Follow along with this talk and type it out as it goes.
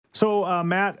So,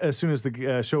 Matt, as soon as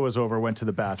the show was over, went to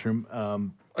the bathroom.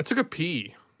 I took a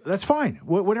pee. That's fine.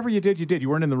 Whatever you did, you did. You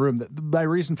weren't in the room. My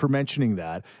reason for mentioning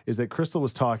that is that Crystal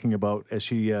was talking about as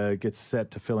she gets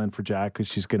set to fill in for Jack because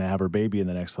she's going to have her baby in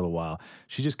the next little while.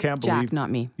 She just can't believe... Jack,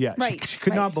 not me. Yeah, Right, she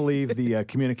could not believe the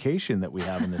communication that we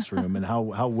have in this room and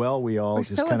how well we all We're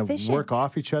just so kind of efficient. work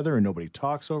off each other and nobody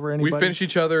talks over anybody. We finish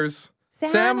each other's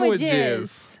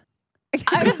sandwiches.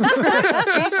 Speechless.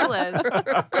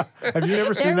 Have you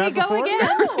never seen There we that go before?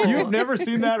 again. You've never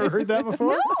seen that or heard that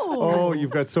before? No. Oh,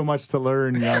 you've got so much to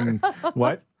learn, young...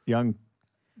 What? Young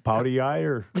pouty eye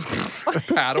or...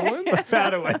 Padawan?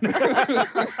 Fatawan.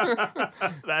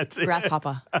 That's it.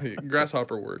 Grasshopper. Hey,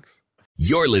 grasshopper works.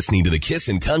 You're listening to the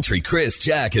Kissin' Country Chris,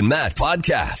 Jack, and Matt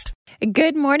podcast.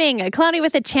 Good morning. Cloudy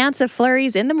with a chance of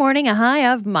flurries in the morning, a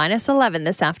high of -11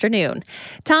 this afternoon.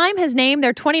 Time has named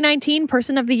their 2019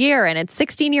 Person of the Year, and it's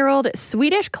 16-year-old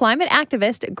Swedish climate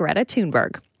activist Greta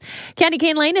Thunberg. Candy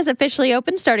Cane Lane is officially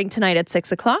open starting tonight at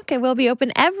 6 o'clock. It will be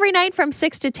open every night from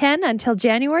 6 to 10 until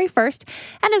January 1st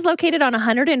and is located on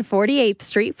 148th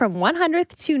Street from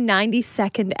 100th to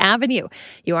 92nd Avenue.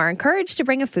 You are encouraged to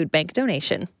bring a food bank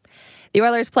donation. The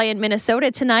Oilers play in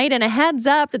Minnesota tonight, and a heads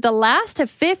up that the last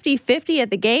of 50-50 at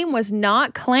the game was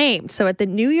not claimed. So at the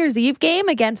New Year's Eve game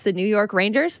against the New York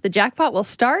Rangers, the jackpot will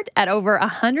start at over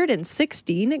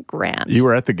 $116,000. You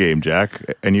were at the game, Jack,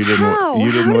 and you didn't. How?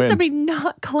 You didn't How win. does somebody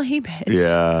not claim it?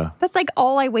 Yeah, That's like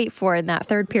all I wait for in that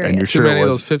third period. and you're Too sure many it of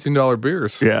was. those $15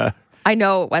 beers. Yeah. I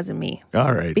know it wasn't me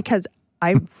All right. because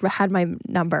I had my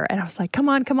number and I was like, come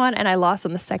on. And I lost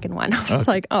on the second one. I was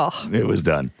like, oh. It was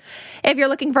done. If you're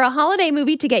looking for a holiday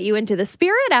movie to get you into the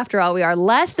spirit, after all, we are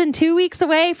less than 2 weeks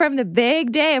away from the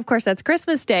big day. Of course, that's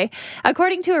Christmas Day.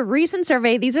 According to a recent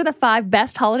survey, these are the 5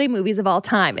 best holiday movies of all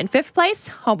time. In 5th place,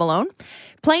 Home Alone,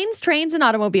 Planes, Trains, and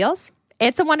Automobiles,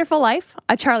 It's a Wonderful Life,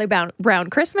 A Charlie Brown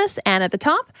Christmas, and at the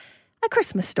top, A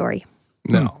Christmas Story.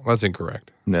 No, that's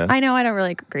incorrect. Yeah. I know, I don't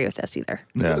really agree with this either.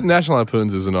 Yeah. National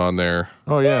Lampoon's isn't on there.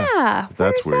 Oh yeah. Yeah,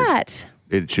 That's where's weird. that?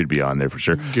 It should be on there for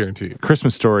sure. Guaranteed.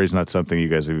 Christmas Story is not something you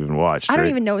guys have even watched. I don't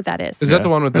right? even know what that is. Is that the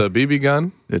one with the BB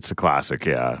gun? It's a classic,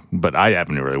 yeah. But I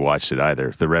haven't really watched it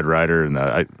either. The Red Rider and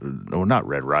no, not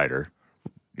Red Rider.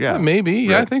 Yeah, Maybe.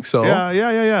 Yeah, I think so.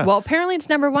 Yeah. Well, apparently it's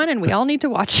number 1 and we all need to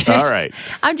watch it. All right.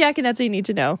 I'm Jackie, that's what you need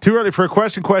to know. Too early for a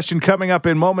question coming up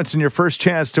in moments and your first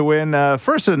chance to win.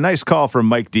 First, a nice call from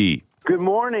Mike D. Good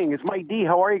morning. It's Mike D.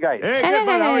 How are you guys? Hey, good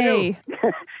bud. How are you?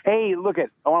 Hey, look I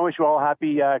want to wish you all a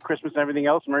happy Christmas and everything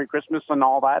else. Merry Christmas and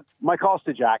all that. My call's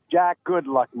to Jack. Jack, good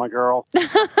luck, my girl.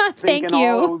 Thank you.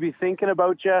 We'll be thinking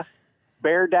about you.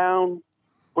 Bear down,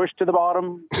 push to the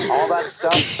bottom, all that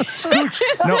stuff. Scooch.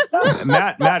 No,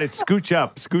 Matt, it's scooch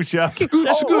up. Scooch up.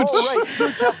 Oh, right.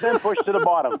 Scooch up, then push to the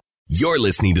bottom. You're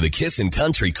listening to the Kissin'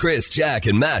 Country Chris, Jack,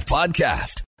 and Matt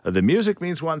podcast. The music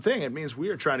means one thing. It means we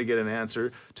are trying to get an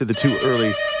answer to the too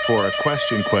early for a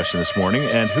question this morning.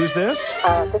 And who's this?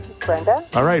 This is Brenda.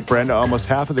 All right, Brenda, almost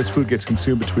half of this food gets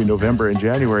consumed between November and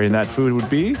January, and that food would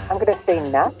be? I'm going to say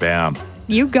nut. Bam.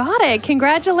 You got it.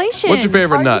 Congratulations. What's your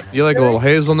favorite nut? You like a little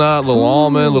hazelnut, a little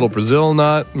almond, a little Brazil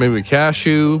nut, maybe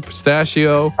cashew,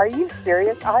 pistachio? Are you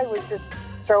serious? I was just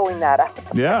throwing that out.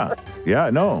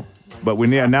 Yeah, no. But we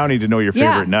now need to know your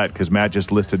favorite nut because Matt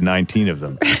just listed 19 of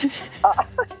them.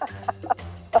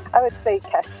 I would say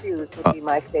cashews would be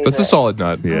my favorite. That's a solid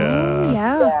nut. Yeah.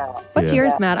 Yeah. What's Yeah.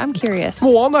 yours, Matt? I'm curious. I'm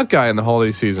a walnut guy in the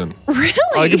holiday season. Really?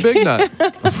 I like a big nut.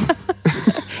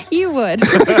 You would.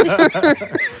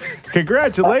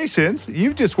 Congratulations.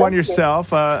 You've just won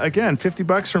yourself, again,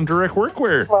 $50 from Direct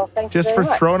Workwear. Well, thank you just very for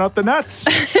much. throwing out the nuts.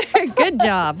 Good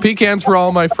job. Pecans for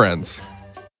all my friends.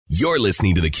 You're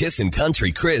listening to the Kissin'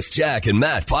 Country Chris, Jack, and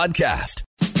Matt podcast.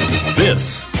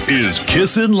 This is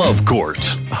Kissin' Love Court.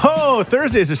 Oh,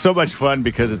 Thursdays are so much fun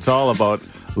because it's all about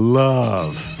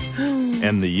love.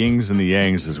 And the yings and the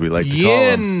yangs, as we like to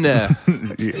call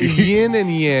them. Yin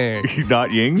and yang.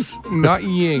 Not yings? Not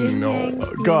ying,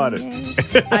 no. Got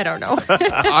it. I don't know.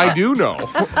 I do know.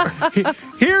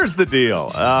 Here's the deal.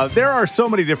 There are so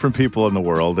many different people in the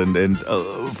world. And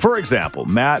for example,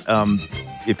 Matt,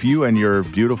 if you and your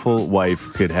beautiful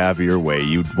wife could have your way,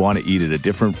 you'd want to eat at a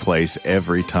different place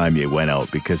every time you went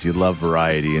out because you love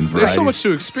variety. And There's so much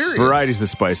to experience. Variety's the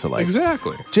spice of life.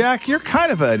 Exactly. Jack, you're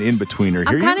kind of an in-betweener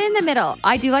here. I'm kind of in the middle.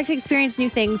 I do like to experience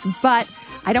new things, but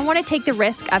I don't want to take the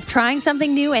risk of trying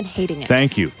something new and hating it.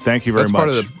 Thank you very That's much. part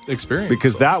of the experience.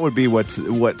 Because that would be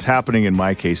what's happening in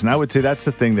my case. And I would say that's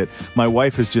the thing that my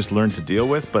wife has just learned to deal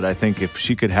with. But I think if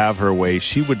she could have her way,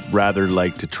 she would rather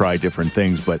like to try different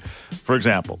things. But for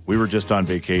example, we were just on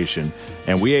vacation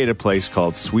and we ate a place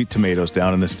called Sweet Tomatoes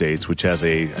down in the States, which has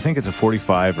I think it's a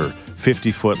 45 or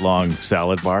 50 foot long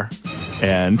salad bar.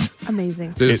 And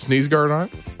amazing. There's a sneeze guard on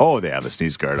it? oh, they have a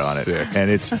sneeze guard on it. Sick. And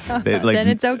it's like Then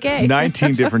it's okay.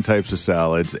 19 different types of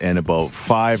salads and about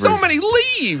 5 So or many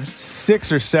leaves!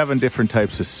 6 or 7 different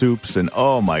types of soups, and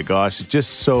oh my gosh, it's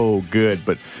just so good.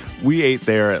 But we ate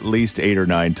there at least 8 or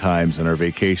 9 times on our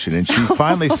vacation, and she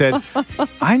finally said,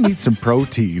 I need some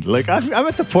protein. Like, I'm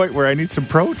at the point where I need some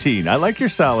protein. I like your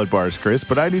salad bars, Chris,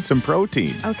 but I need some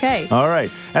protein. Okay. All right.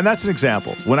 And that's an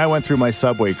example. When I went through my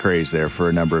Subway craze there for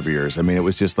a number of years, I mean, it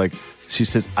was just like, she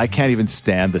says, I can't even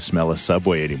stand the smell of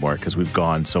Subway anymore because we've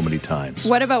gone so many times.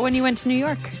 What about when you went to New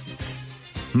York?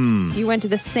 You went to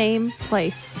the same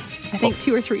place, I think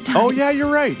 2 or 3 times. Oh, yeah, you're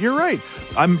right. You're right.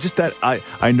 I'm just that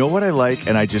I know what I like,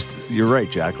 and you're right,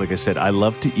 Jack. Like I said, I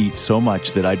love to eat so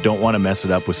much that I don't want to mess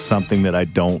it up with something that I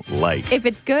don't like. If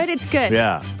it's good, it's good.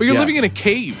 Yeah. But you're Yeah. living in a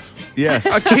cave. Yes.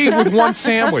 A cave with one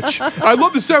sandwich. I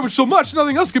love the sandwich so much,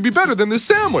 nothing else could be better than this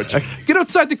sandwich. Get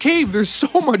outside the cave. There's so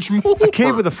much more. A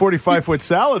cave with a 45-foot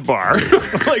salad bar.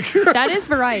 Like, That is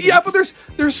variety. Yeah, but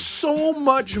there's so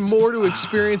much more to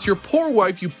experience. Your poor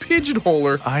wife, you pigeonhole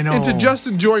her I know. into just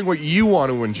enjoying what you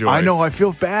want to enjoy. I know. I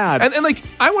feel bad. And like,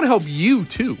 I want to help you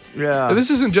too. Yeah. And this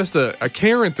isn't just a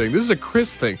Karen thing. This is a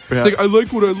Chris thing. Yeah. It's like, I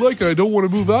like what I like and I don't want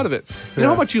to move out of it. You know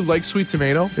Yeah. how much you like sweet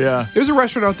tomato? Yeah. There's a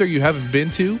restaurant out there you haven't been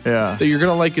to Yeah. that you're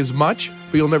going to like as much,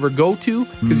 but you'll never go to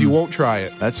because you won't try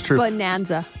it. That's true.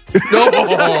 Bonanza.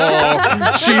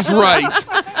 Oh, she's right.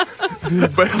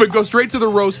 But go straight to the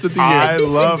roast at the I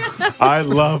end.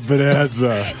 love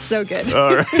Bonanza. So good.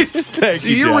 All right. Thank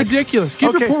you, You're Jack. ridiculous.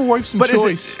 Give your poor wife some but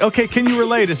choice. Okay, can you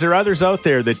relate? Is there others out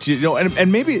there that you know, and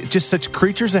maybe just such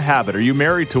creatures of habit? Are you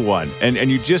married to one and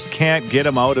you just can't get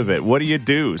them out of it? What do you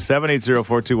do?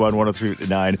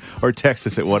 780-421-1039 or text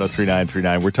us at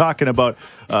 103939. We're talking about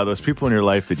those people in your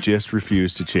life that just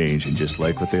refuse to change and just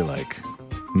like what they like.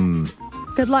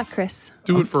 Good luck, Chris.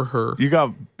 Do it for her. You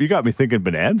got me thinking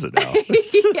Bonanza now.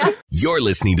 Yeah. You're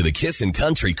listening to the Kissin'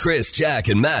 Country Chris, Jack,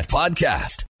 and Matt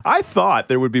podcast. I thought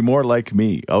there would be more like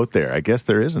me out there. I guess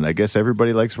there isn't. I guess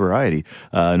everybody likes variety.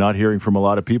 Not hearing from a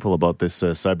lot of people about this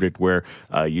subject where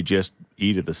you just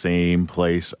eat at the same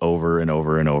place over and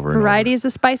over and over. Variety is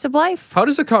the spice of life. How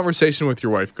does a conversation with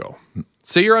your wife go?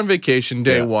 Say you're on vacation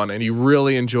day Yeah. 1 and you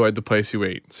really enjoyed the place you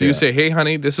ate. So you say, hey,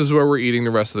 honey, this is where we're eating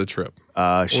the rest of the trip.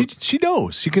 She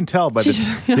knows. She can tell by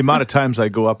the amount of times I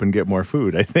go up and get more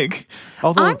food, I think.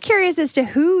 Although I'm curious as to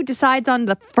who decides on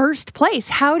the first place.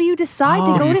 How do you decide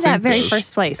to go to that very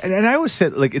first place? And I always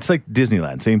said, like, it's like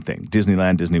Disneyland, same thing.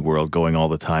 Disneyland, Disney World, going all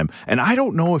the time. And I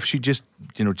don't know if she just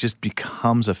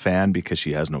becomes a fan because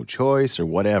she has no choice or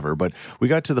whatever. But we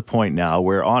got to the point now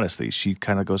where, honestly, she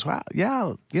kind of goes, wow,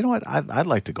 yeah, you know what? I'd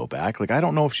like to go back. Like, I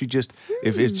don't know if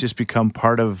if it's just become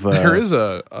part of... There is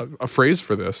a phrase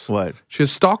for this. What? She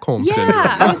has Stockholm syndrome.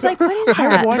 Yeah, I was like, what is I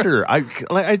that? wonder.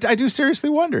 I do seriously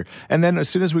wonder. And then as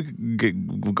soon as we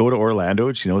go to Orlando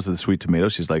and she knows of the Sweet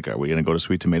Tomatoes, she's like, are we going to go to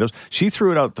Sweet Tomatoes? She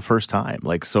threw it out the first time.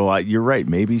 Like, so you're right.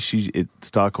 Maybe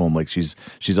Stockholm, like she's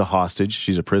a hostage.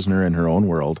 She's a prisoner in her own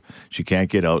world. She can't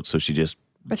get out. So she just,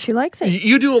 But she likes it.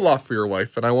 You do a lot for your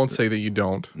wife, and I won't say that you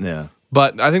don't. yeah.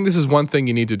 But I think this is one thing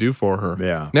you need to do for her.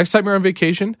 Yeah. Next time you're on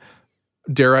vacation,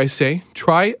 dare I say,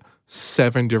 try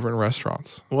 7 different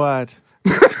restaurants. What?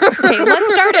 Okay,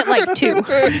 let's start at like 2.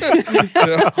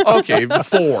 Okay,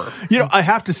 4. You know, I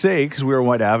have to say, because we were on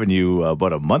White Avenue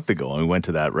about a month ago, and we went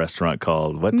to that restaurant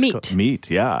called Meat. Meat,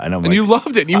 yeah. And I'm And you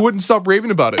loved it, and you wouldn't stop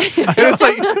raving about it. And it's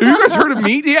like, have you guys heard of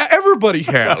Meat? Yeah, everybody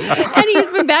has. And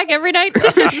he's been back every night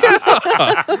since.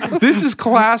 This is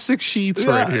classic Sheets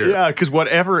right here. Yeah, because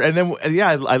whatever, and then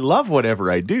I love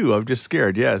whatever I do. I'm just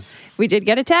scared. Yes. We did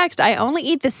get a text. I only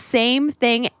eat the same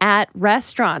thing at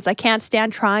restaurants. I can't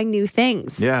stand trying new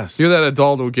things. Yes. You're that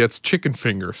adult who gets chicken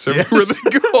fingers everywhere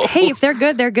they go. Hey, if they're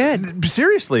good, they're good.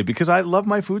 Seriously, because I love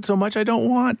my food so much, I don't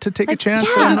want to take a chance.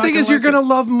 yeah. that I'm The not thing is, gonna you're like going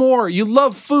to love more. You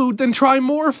love food, then try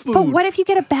more food. But what if you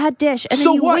get a bad dish and So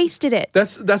then you what? wasted it?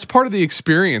 That's part of the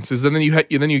experience. Is then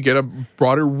you get a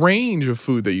broader range of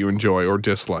food that you enjoy or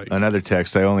dislike. Another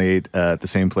text. I only ate at the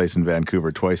same place in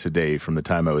Vancouver twice a day from the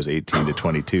time I was 18 to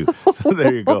 22. So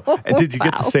there you go. And did you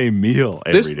get the same meal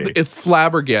every day? It's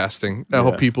flabbergasting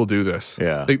how Yeah. people do this.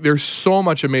 Yeah. Like, there's so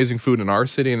much amazing food in our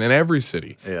city and in every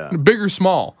city. Yeah. Big or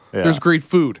small. Yeah. There's great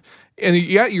food. And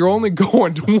yet you're only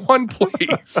going to one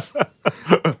place.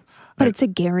 But it's a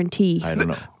guarantee. I don't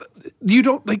know. You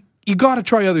don't you gotta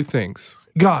try other things.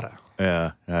 Gotta.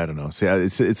 Yeah, I don't know. See,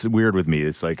 it's weird with me.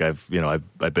 It's like I've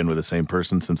been with the same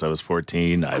person since I was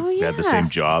 14. I've had the same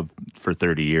job for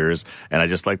 30 years, and I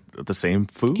just like the same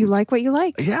food. You like what you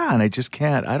like. Yeah, and I just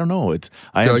can't. I don't know. Do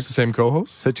you like the same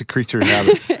co-host? Such a creature of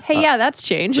habit. Hey, that's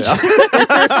changed.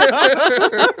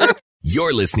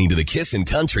 You're listening to the Kissin'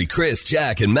 Country Chris,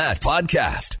 Jack, and Matt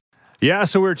podcast. Yeah,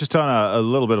 so we were just on a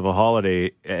little bit of a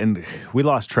holiday, and we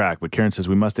lost track. But Karen says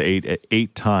we must have ate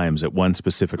 8 times at one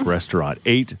specific restaurant.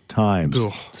 8 times.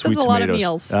 Ugh. Sweet That's a tomatoes. lot of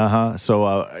meals. Uh-huh.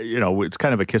 So, it's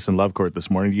kind of a kiss and love court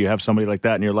this morning. Do you have somebody like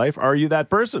that in your life? Are you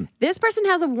that person? This person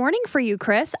has a warning for you,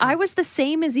 Chris. I was the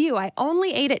same as you. I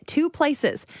only ate at 2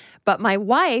 places. But my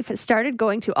wife started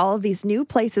going to all of these new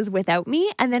places without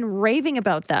me and then raving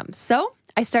about them. So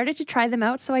I started to try them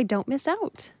out so I don't miss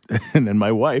out. And then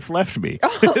my wife left me.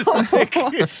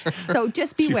 So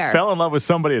just beware. She fell in love with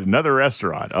somebody at another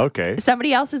restaurant. Okay.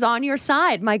 Somebody else is on your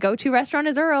side. My go-to restaurant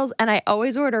is Earl's, and I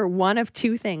always order one of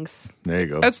 2 things. There you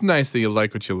go. That's nice that you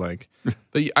like what you like.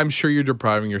 But I'm sure you're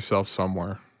depriving yourself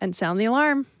somewhere. And sound the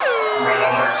alarm.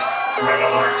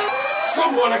 Red alert.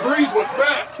 Someone agrees with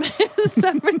Matt.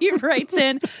 Somebody writes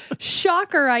in,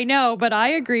 shocker, I know, but I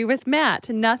agree with Matt.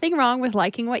 Nothing wrong with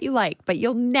liking what you like, but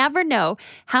you'll never know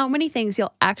how many things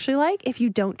you'll actually like if you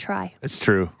don't try. It's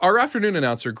true. Our afternoon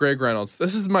announcer, Greg Reynolds,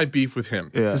 this is my beef with him.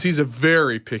 Because he's a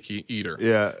very picky eater.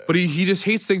 Yeah. But he just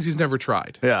hates things he's never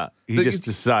tried. Yeah. He just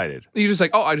decided. You're just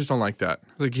like, I just don't like that.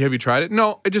 Like, have you tried it?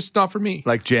 No, it's just not for me.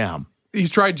 Like jam. He's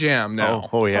tried jam now.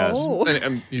 Oh, he has. Oh.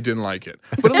 And you didn't like it.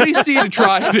 But at least he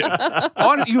tried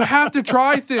it. You have to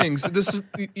try things.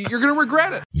 You're going to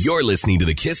regret it. You're listening to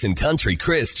the Kissin' Country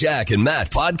Chris, Jack, and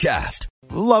Matt podcast.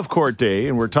 Love Court Day,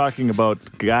 and we're talking about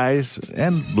guys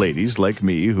and ladies like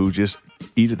me who just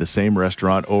eat at the same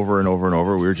restaurant over and over and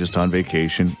over. We were just on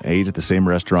vacation. I ate at the same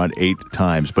restaurant 8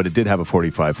 times, but it did have a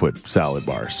 45-foot salad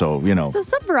bar. So, So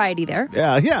some variety there.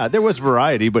 Yeah, there was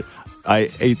variety, but I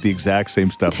ate the exact same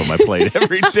stuff on my plate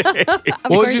every day.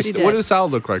 What does the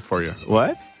salad look like for you?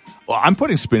 What? Well, I'm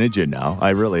putting spinach in now.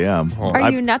 I really am.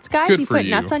 Are you a nuts guy? Good Do you for put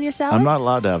you. nuts on your salad? I'm not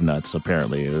allowed to have nuts,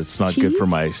 apparently. It's not good for Cheese?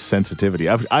 my sensitivity.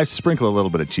 I sprinkle a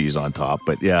little bit of cheese on top,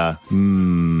 but yeah.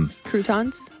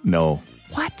 Croutons? No.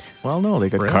 What? Well, no, they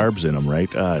got Really? carbs in them,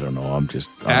 right? I don't know. I'm just...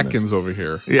 Atkins over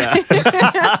here. Yeah.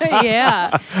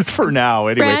 Yeah. For now,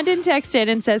 anyway. Brandon texted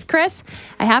and says, Chris,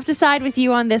 I have to side with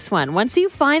you on this one. Once you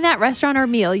find that restaurant or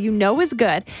meal you know is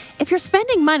good, if you're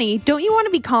spending money, don't you want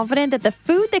to be confident that the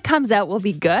food that comes out will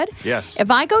be good? Yes.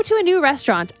 If I go to a new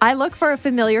restaurant, I look for a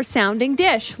familiar sounding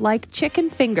dish, like chicken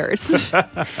fingers.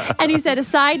 And he said, a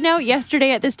side note,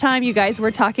 yesterday at this time, you guys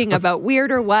were talking about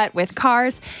weird or what with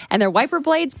cars and their wiper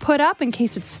blades put up in case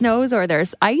it snows or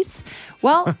there's ice.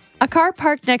 Well, a car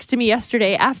parked next to me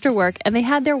yesterday after work and they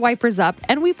had their wipers up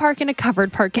and we park in a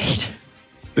covered parkade.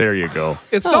 There you go.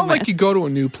 It's not like you go to a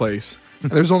new place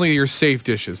and there's only your safe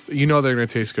dishes. You know they're going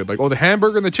to taste good. Like, the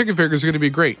hamburger and the chicken fingers are going to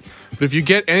be great. But if you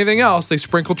get anything else, they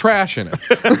sprinkle trash in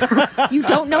it. You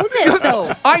don't know this,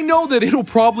 though. I know that it'll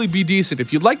probably be decent.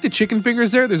 If you like the chicken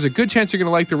fingers there's a good chance you're going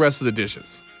to like the rest of the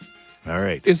dishes. All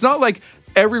right. It's not like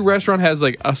every restaurant has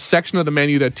like a section of the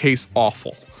menu that tastes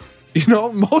awful.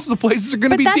 Most of the places are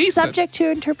going to But be that's decent. subject to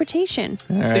interpretation.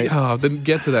 All right. Then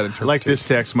get to that interpretation. Like this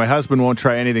text, my husband won't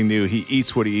try anything new. He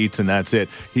eats what he eats, and that's it.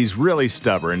 He's really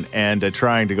stubborn and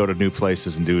trying to go to new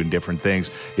places and doing different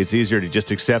things. It's easier to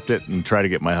just accept it and try to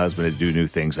get my husband to do new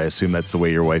things. I assume that's the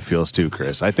way your wife feels too,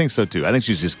 Chris. I think so too. I think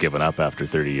she's just given up after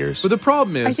 30 years. But the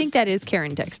problem is, I think that is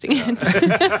Karen texting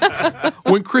in.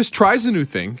 when Chris tries a new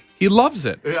thing, he loves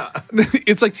it. Yeah.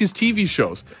 It's like his TV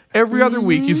shows. Every other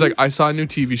week, he's like, I saw a new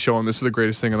TV show and this is the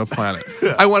greatest thing on the planet.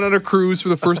 I went on a cruise for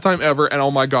the first time ever and oh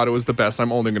my God, it was the best.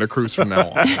 I'm only going to cruise from now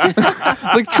on.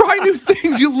 Like, try new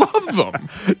things. You love them.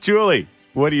 Julie,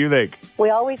 what do you think?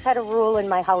 We always had a rule in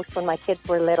my house when my kids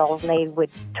were little, and they would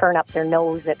turn up their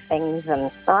nose at things,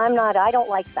 and I don't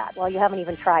like that. Well, you haven't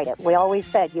even tried it. We always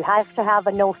said you have to have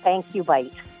a no thank you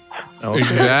bite. Okay.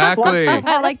 Exactly.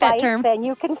 I like that Bite, term. Then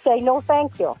you can say no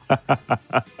thank you.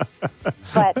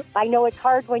 But I know it's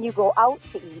hard when you go out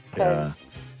to eat because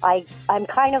I'm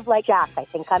kind of like Jack. I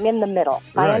think I'm in the middle.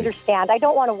 Right. I understand. I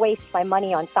don't want to waste my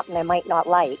money on something I might not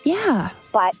like. Yeah.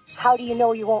 But how do you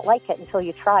know you won't like it until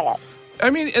you try it? I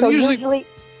mean, and So usually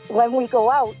when we go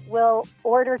out, we'll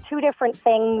order 2 different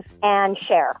things and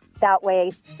share. That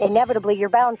way, inevitably, you're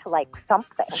bound to like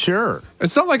something. Sure.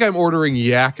 it's not like I'm ordering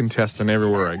yak intestine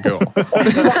everywhere I go.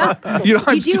 I'm You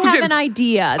do still have getting- an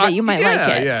idea that you might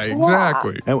like it. Yeah,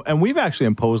 exactly. And we've actually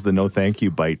imposed the no thank you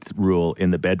bite rule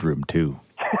in the bedroom too.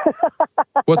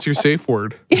 What's your safe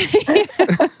word?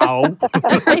 Ow.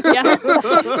 Yeah.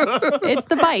 It's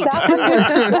the bite.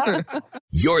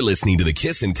 You're listening to the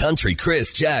Kissin' Country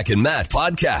Chris, Jack, and Matt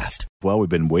podcast. Well, we've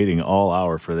been waiting all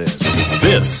hour for this.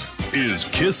 This is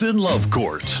Kissin' Love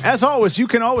Court. As always, you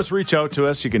can always reach out to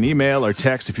us. You can email or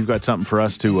text if you've got something for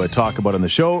us to talk about on the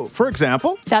show. For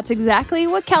example, That's exactly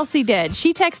what Kelsey did.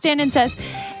 She texted in and says,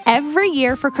 every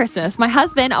year for Christmas, my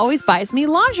husband always buys me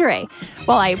lingerie.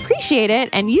 While I appreciate it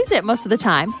and use it most of the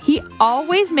time, he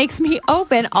always makes me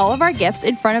open all of our gifts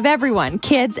in front of everyone,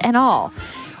 kids and all.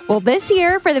 Well, this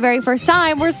year, for the very first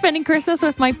time, we're spending Christmas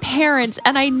with my parents,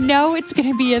 and I know it's going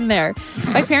to be in there.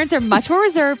 My parents are much more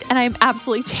reserved, and I'm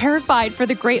absolutely terrified for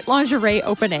the great lingerie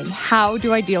opening. How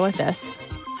do I deal with this?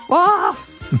 Whoa!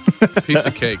 Piece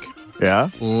of cake. yeah,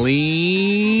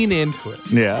 Lean into it.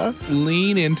 yeah,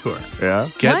 Lean into her. yeah.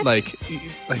 Get What? like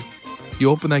you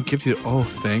open that gift. You oh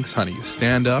thanks, honey. You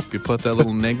stand up. You put that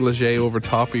little negligee over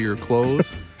top of your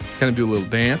clothes. Kind of do a little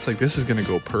dance. Like this is gonna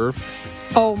go perf.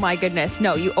 Oh my goodness.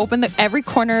 No, you open every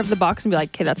corner of the box and be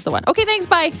like, okay, that's the one. Okay, thanks,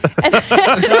 bye. And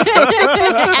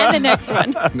the next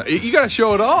one. No, you gotta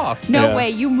show it off. No Yeah. way.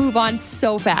 You move on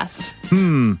so fast.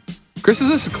 Chris, this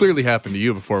has clearly happened to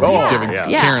you before when Oh, you've given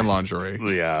yeah. Karen lingerie.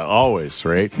 Yeah, always,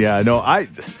 right? Yeah, no,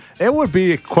 it would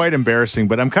be quite embarrassing,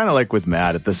 but I'm kind of like with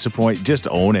Matt at this point, just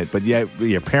own it. But yeah,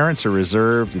 your parents are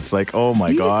reserved. It's like, oh my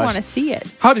You just gosh. want to see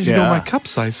it. How did you know Yeah. my cup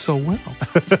size so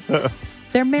well?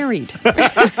 They're married.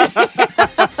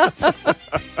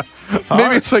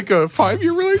 Maybe it's like a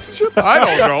 5-year relationship. I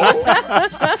don't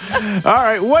know. All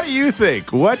right, what do you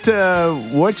think? What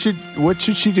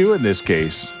should she do in this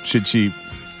case? Should she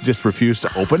just refuse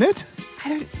to open it?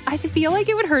 I feel like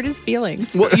it would hurt his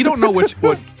feelings. Well, you don't know what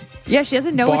Yeah, she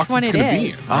doesn't know which box one it's it gonna be.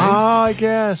 is. Ah, I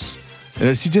guess. And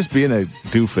is she just being a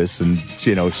doofus and,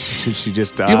 should she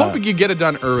just... You're hoping you get it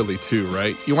done early too,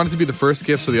 right? You want it to be the first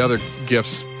gift so the other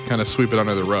gifts kind of sweep it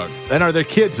under the rug. And are there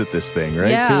kids at this thing, right,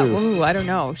 Yeah, too? ooh, I don't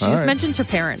know. She All just right. mentions her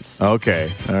parents.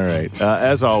 Okay, all right.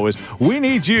 As always, we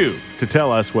need you to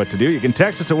tell us what to do. You can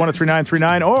text us at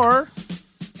 103939 or...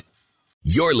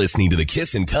 You're listening to the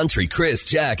Kissin' Country Chris,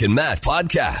 Jack, and Matt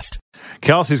podcast.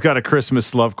 Kelsey's got a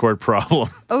Christmas love court problem.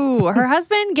 Oh, her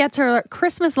husband gets her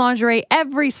Christmas lingerie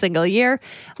every single year.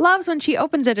 Loves when she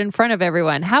opens it in front of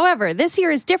everyone. However, this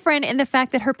year is different in the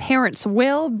fact that her parents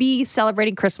will be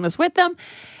celebrating Christmas with them.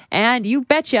 And you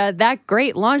betcha that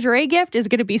great lingerie gift is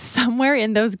going to be somewhere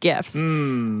in those gifts.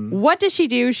 What does she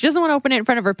do? She doesn't want to open it in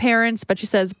front of her parents, but she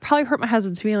says, probably hurt my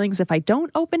husband's feelings if I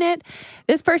don't open it.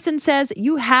 This person says,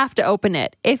 you have to open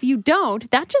it. If you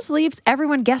don't, that just leaves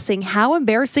everyone guessing how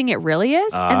embarrassing it really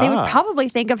is. And they would probably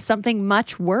think of something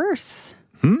much worse.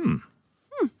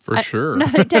 For sure.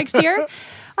 Another text here.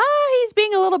 He's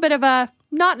being a little bit of a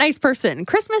not nice person.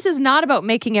 Christmas is not about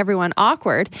making everyone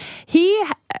awkward. He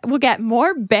will get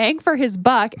more bang for his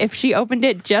buck if she opened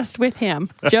it just with him.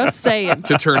 Just saying.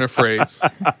 To turn a phrase.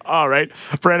 All right.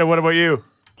 Brandon, what about you?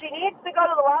 She needs to go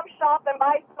to the love shop and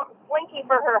buy some slinky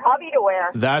for her hubby to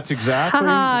wear. That's exactly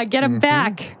Haha, get him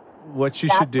back. what she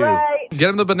That's should do. right. Get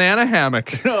him the banana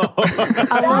hammock. A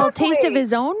little taste of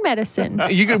his own medicine. Then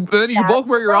you both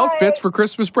wear your outfits for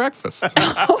Christmas breakfast.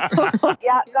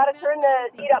 Yeah, gotta turn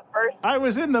the heat up first. I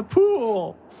was in the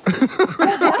pool.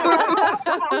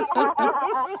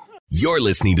 You're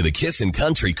listening to the Kissin'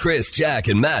 Country Chris, Jack,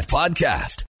 and Matt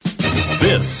podcast.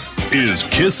 This is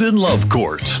Kissin' Love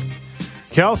Court.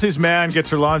 Kelsey's man gets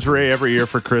her lingerie every year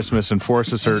for Christmas and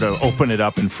forces her to open it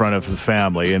up in front of the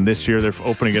family. And this year they're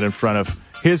opening it in front of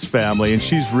his family, and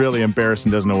she's really embarrassed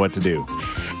and doesn't know what to do.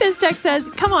 This text says,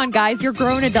 come on, guys, you're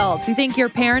grown adults. You think your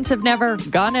parents have never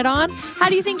gotten it on? How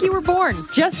do you think you were born?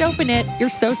 Just open it. You're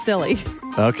so silly.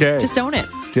 Okay. Just own it.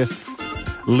 Just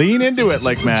lean into it,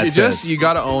 like Matt says. You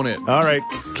got to own it. All right,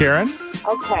 Karen?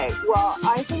 Okay, well,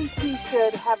 I think he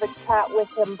should have a chat with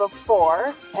him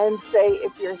before and say,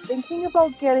 if you're thinking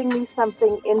about getting me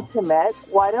something intimate,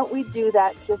 why don't we do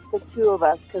that just the two of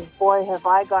us? Because, boy, have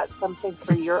I got something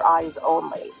for your eyes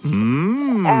only.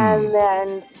 And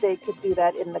then they could do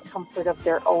that in the comfort of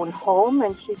their own home,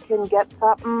 and she can get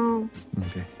something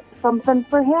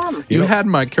for him. You had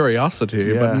my curiosity,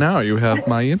 Yeah. but now you have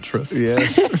my interest.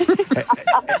 Yes.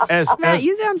 Matt,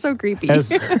 you sound so creepy.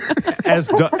 As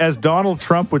Donald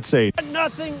Trump would say,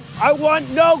 Nothing. I want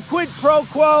no quid pro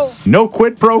quo. no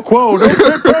quid pro quo, no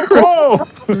quid pro quo.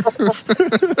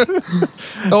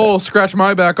 Oh, scratch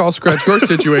my back, I'll scratch your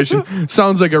situation.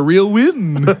 Sounds like a real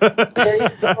win. There you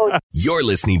go. You're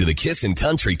listening to the Kissin'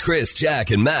 Country Chris,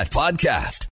 Jack, and Matt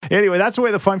podcast. Anyway, that's the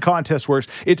way the fun contest works.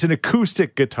 It's an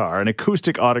acoustic guitar, an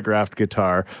acoustic autographed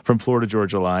guitar from Florida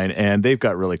Georgia Line, and they've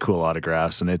got really cool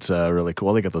autographs, and it's really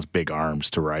cool. They got those big arms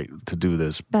to do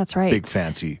this. That's right. Big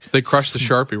fancy. They crush the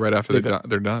Sharpie right after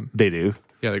they're done. They do.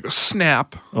 Yeah, they go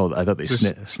snap. Oh, I thought they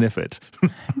sniff it.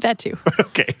 That too.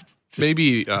 Okay.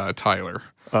 Maybe Tyler.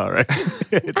 All right.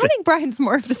 I think Brian's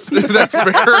more of the sniffer. That's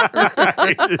fair.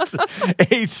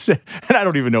 It's 8, and I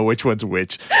don't even know which one's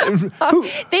which.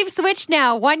 They've switched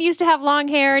now. One used to have long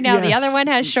hair. Now the other one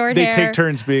has short hair. They take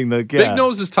turns being the Big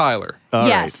Nose is Tyler.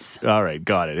 Yes. Right. All right.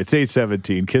 Got it. It's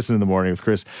 8:17. Kissing in the morning with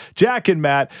Chris, Jack, and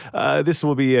Matt. This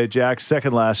will be Jack's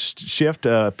second last shift,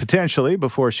 potentially,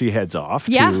 before she heads off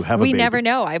to have a baby. We never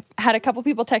know. I had a couple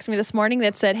people text me this morning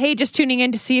that said, hey, just tuning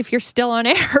in to see if you're still on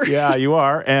air. Yeah, you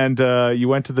are. And you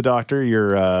went to the doctor.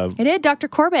 I did. Dr.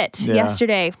 Corbett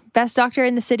yesterday. Best doctor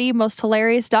in the city, most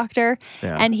hilarious doctor.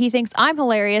 Yeah. And he thinks I'm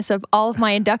hilarious of all of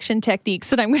my induction techniques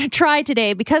that I'm going to try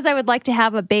today because I would like to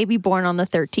have a baby born on the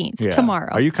 13th,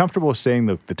 tomorrow. Are you comfortable with saying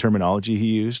the terminology he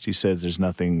used? He says there's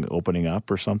nothing opening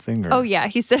up or something? Or? Oh, yeah.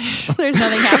 He said there's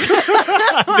nothing happening.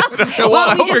 Well,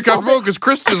 I hope you're comfortable because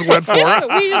Chris just went for it.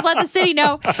 We just let the city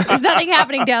know there's nothing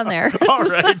happening down there. All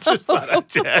right. Just let it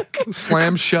check.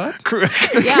 Slam shut?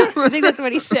 Yeah, I think that's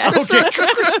what he said.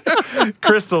 Okay.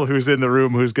 Crystal, who's in the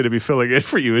room, who's going to be filling in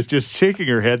for you, is just shaking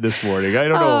her head this morning. I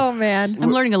don't know. Oh, man.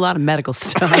 I'm learning a lot of medical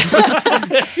stuff.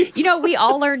 We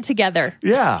all learn together.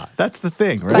 Yeah, that's the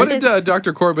thing, right? What did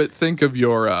Dr. Corbett think of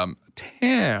your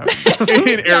tan,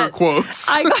 in air quotes?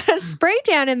 I got a spray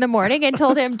tan in the morning and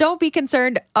told him, don't be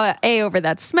concerned, A, over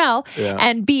that smell,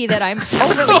 and B, that I'm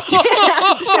overly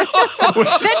tanned.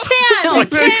 The tan.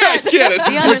 I get it.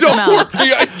 The other smell. I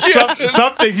get it.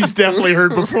 Something he's definitely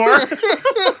heard before.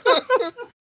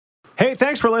 Hey,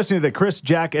 thanks for listening to the Chris,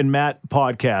 Jack, and Matt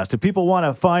podcast. If people want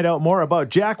to find out more about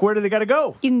Jack, where do they got to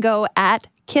go? You can go at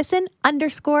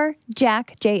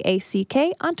Kissin_Jack,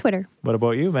 Jack, on Twitter. What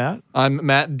about you, Matt? I'm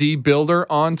Matt D. Builder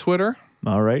on Twitter.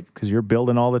 All right, because you're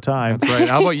building all the time. That's right.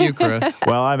 How about you, Chris?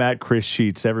 Well, I'm at Chris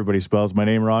Sheets. Everybody spells my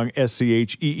name wrong,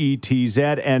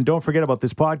 Scheetz. And don't forget about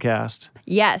this podcast.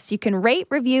 Yes, you can rate,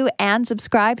 review, and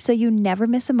subscribe so you never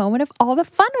miss a moment of all the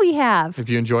fun we have. If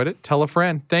you enjoyed it, tell a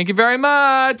friend. Thank you very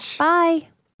much. Bye.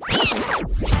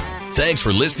 Thanks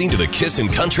for listening to the Kissin'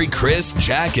 Country Chris,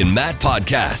 Jack, and Matt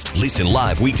podcast. Listen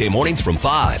live weekday mornings from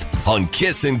 5 on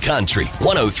Kissin' Country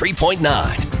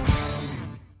 103.9.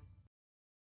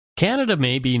 Canada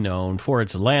may be known for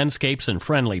its landscapes and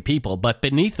friendly people, but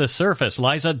beneath the surface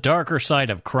lies a darker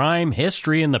side of crime,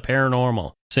 history, and the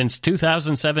paranormal. Since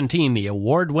 2017, the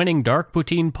award-winning Dark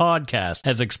Poutine podcast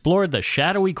has explored the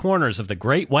shadowy corners of the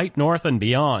Great White North and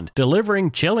beyond,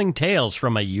 delivering chilling tales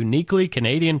from a uniquely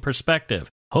Canadian perspective.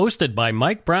 Hosted by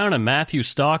Mike Brown and Matthew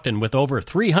Stockton with over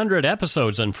 300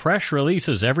 episodes and fresh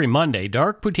releases every Monday,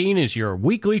 Dark Poutine is your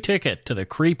weekly ticket to the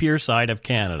creepier side of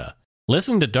Canada.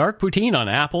 Listen to Dark Poutine on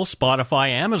Apple, Spotify,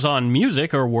 Amazon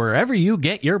Music, or wherever you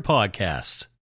get your podcasts.